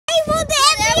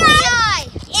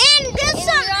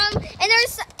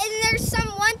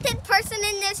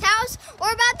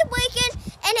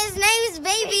is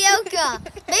Baby Yoda.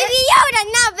 Baby Yoda,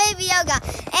 not Baby Yoda.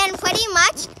 And pretty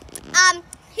much,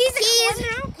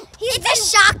 it's a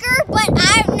shocker, but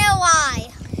I don't know why.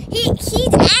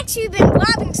 He's actually been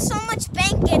robbing so much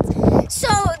blankets. So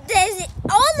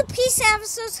all the police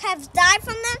officers have died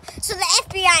from them. So the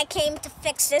FBI came to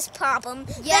fix this problem.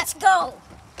 Yep. Let's go.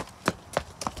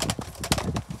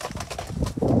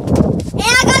 And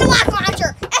I got a rocket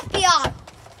launcher. FBI.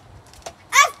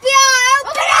 FBI,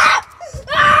 open up!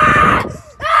 Ah!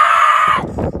 Ah!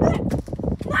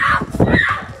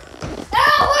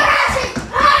 Oh, where is he?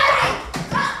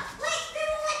 Wait, they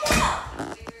were let go.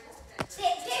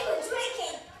 They were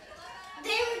drinking.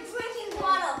 They were drinking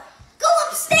water. Go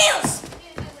upstairs.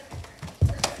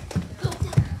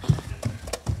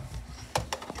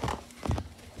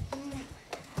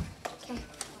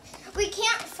 We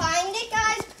can't find it,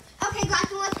 guys. Okay,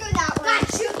 Grayson, let's go that way.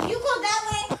 Got you. You go that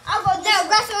way. I'll go this way. No,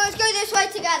 Grayson, let's go this way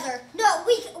together. No,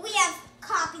 we have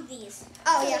copied these.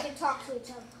 Oh, so yeah. we can talk to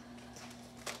each other.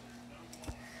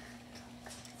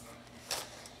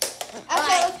 Okay,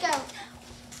 Alright. let's go.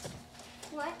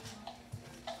 What?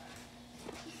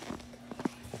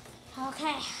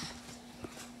 Okay.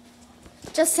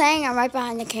 Just saying, I'm right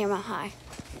behind the camera. Hi.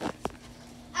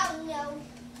 Oh, no.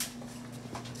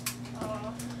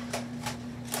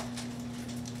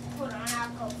 Hold on, I'll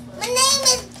go first. My name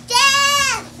is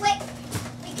Dad. Wait.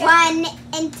 One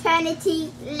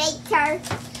eternity later.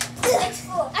 It's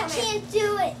full. I can't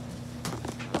do it.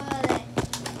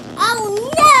 Oh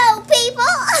no,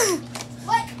 people!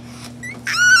 What?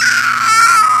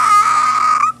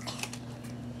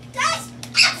 Guys.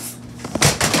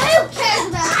 Who cares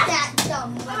about that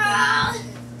dumb weapon?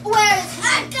 Where is he?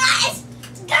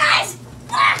 Guys.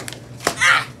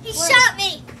 He Where? shot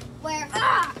me. Where?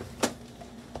 Ah.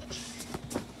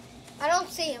 I don't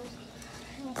see him.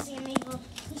 I don't see him either.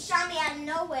 He shot me out of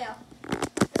nowhere.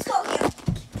 Let's go here.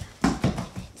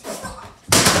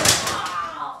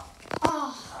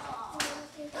 Oh.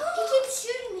 He keeps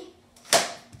shooting me.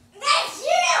 That's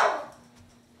you!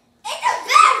 It's a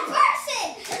bad person!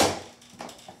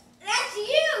 That's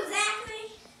you, Zachary.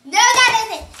 No, that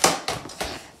isn't.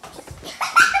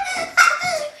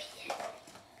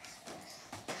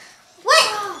 What?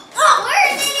 Oh,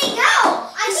 Where did he go?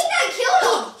 I think I killed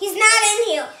him. he's not in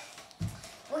here.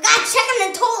 We gotta check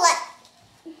in the toilet.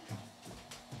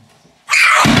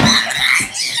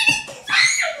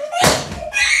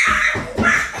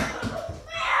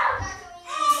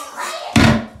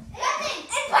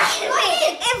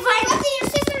 What's in your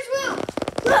sister's room?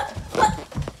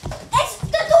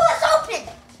 The door's open.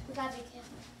 We gotta be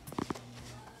careful.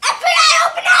 FBI,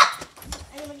 open up!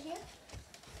 Anyone here?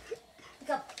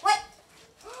 Go. Wait.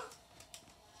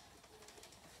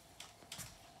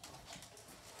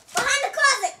 Behind the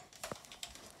closet.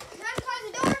 Can I close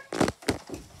the door?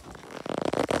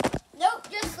 Nope,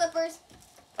 just slippers.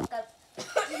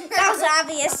 That was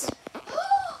obvious.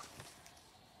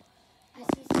 I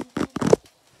see something.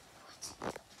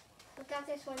 We got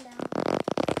this one down.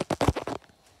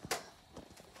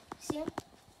 See him?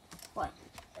 What?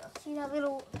 See that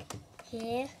little...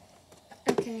 Here.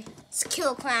 Okay. It's a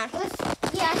killer clown.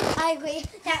 Yeah, I agree.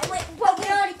 But we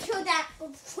already killed that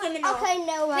criminal. Okay,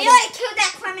 no. We already killed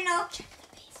that criminal.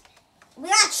 We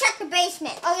gotta check the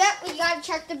basement. Oh, yeah, we gotta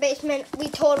check the basement. We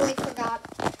totally forgot.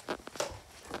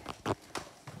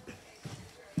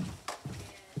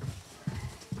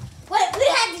 Wait, we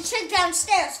had to check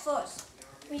downstairs first.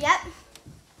 Yep.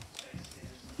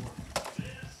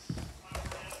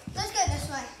 Let's go this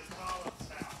way.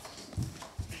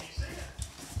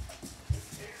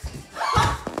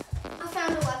 I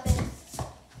found a weapon.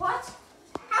 What?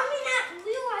 How did we not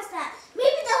realize that?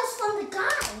 Maybe that was from the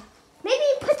guy. Maybe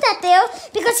he put that there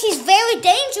because he's very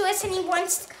dangerous and he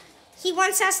wants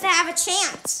us to have a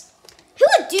chance. Who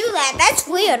would do that? That's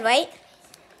weird, right?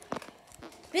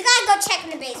 We gotta go check in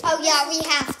the basement. Oh, yeah, we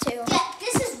have to. Yeah,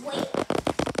 this is weird.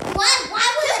 Why Who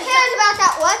would cares about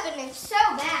that weapon? It's so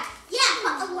bad. Yeah,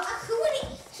 but who would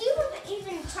he would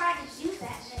even try to do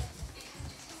that?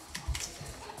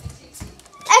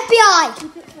 FBI!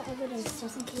 Keep it for evidence,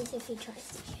 just in case if he tries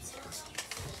to use it.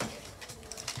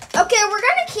 Okay, we're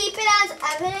gonna keep it as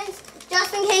evidence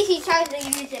just in case he tries to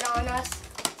use it on us.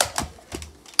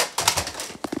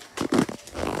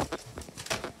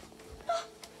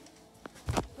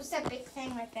 What's that big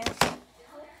thing right there?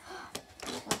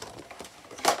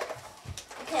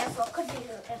 Careful, could be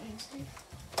the evidence.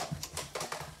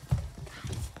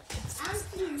 I'm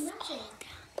seeing nothing.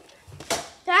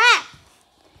 Dad!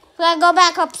 We gotta go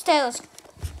back upstairs.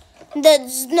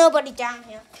 There's nobody down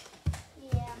here.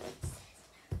 Yeah.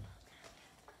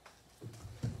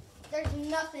 There's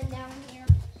nothing down here.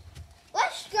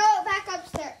 Let's go back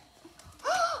upstairs.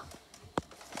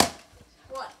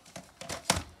 What?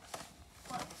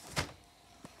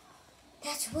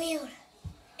 That's weird.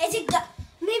 Is it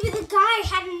maybe the guy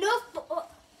had enough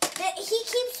that he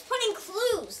keeps putting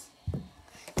clues.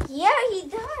 Yeah, he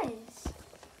does.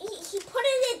 He put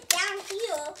it down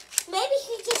here. Maybe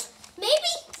he just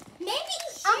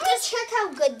I'm gonna check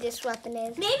how good this weapon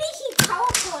is. maybe he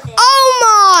teleported.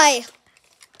 Oh my!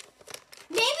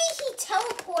 Maybe he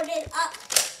teleported up.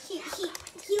 He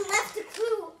left a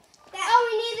clue that Oh,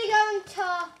 we need to go into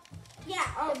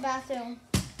yeah, the bathroom.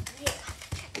 yeah.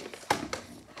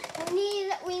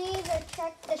 We need to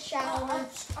check the shower.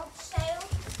 Upstairs.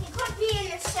 He could be in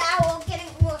the shower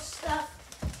getting more stuff.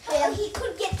 Yeah. Or he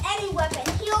could get any weapon.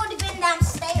 He already been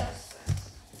downstairs.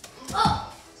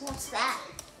 Oh, what's that?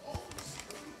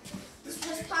 This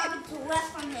was probably to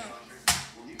left from him.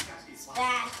 It's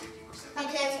bad.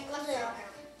 Okay, let's go.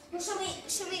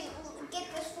 Should we get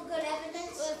this for good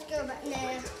evidence? Let's go back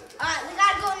now. Alright, we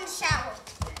gotta go in the shower.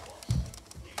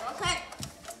 Okay.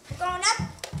 We're going up.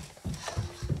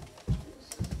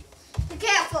 Be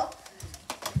careful.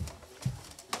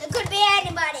 There could be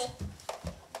anybody.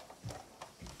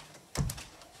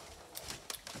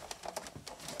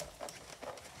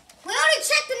 We already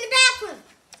checked in the bathroom.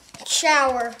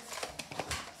 Shower.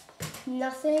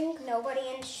 Nothing. Nobody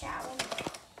in the shower.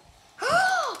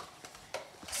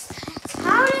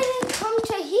 How did it come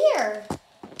to here?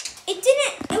 It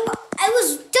didn't. It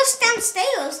was just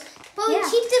downstairs. But we Yeah.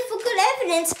 kept it for good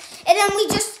evidence. And then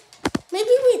maybe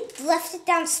we left it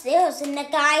downstairs and the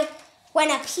guy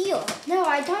went up here. No,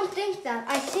 I don't think that.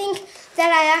 I think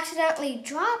that I accidentally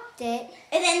dropped it.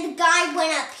 And then the guy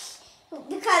went up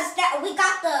because we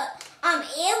got the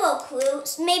arrow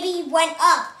clues. Maybe he went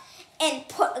up and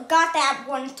got that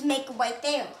one to make it right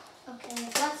there. Okay,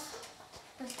 let's go.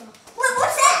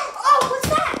 What's that? Oh, what's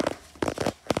that?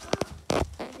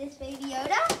 Is this baby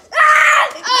Yoda? Ah!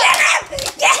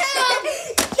 Get him!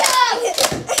 Get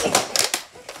him!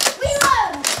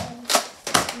 Reload!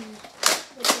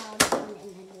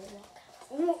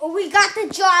 We got the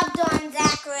job done,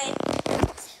 Zachary.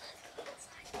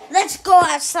 Let's go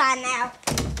outside now.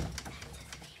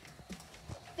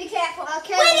 Be careful.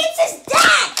 Okay. Wait, it's his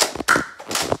dad!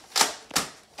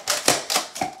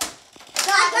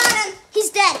 I got him. He's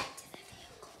dead.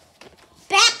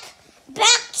 Back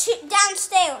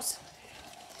downstairs.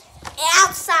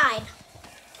 Outside.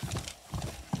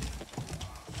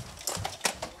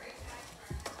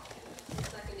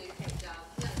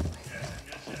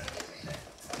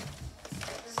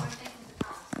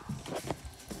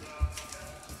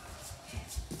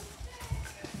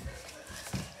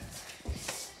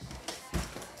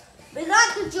 We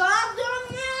got the job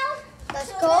done now. Let's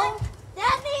So go.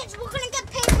 That means we're gonna get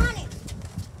paid money.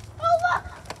 Oh look!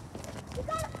 We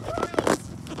got a prize.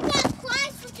 We got a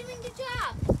prize for doing the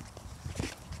job.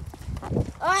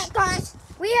 Alright guys.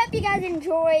 We hope you guys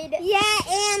enjoyed. Yeah,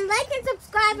 and like and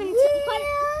subscribe and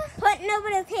put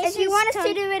notifications. If you want us on.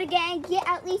 to do it again, get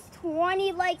at least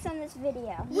 20 likes on this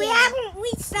video. We haven't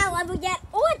reached that level yet,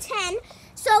 or 10.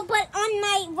 So, but on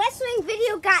my wrestling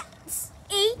video got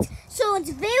 8, so it's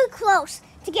very close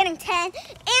to getting 10.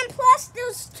 And plus,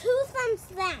 there's 2 thumbs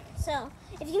down. So,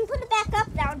 if you can put it back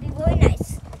up, that would be really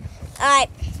nice. All right.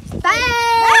 Bye.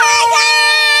 Bye, guys.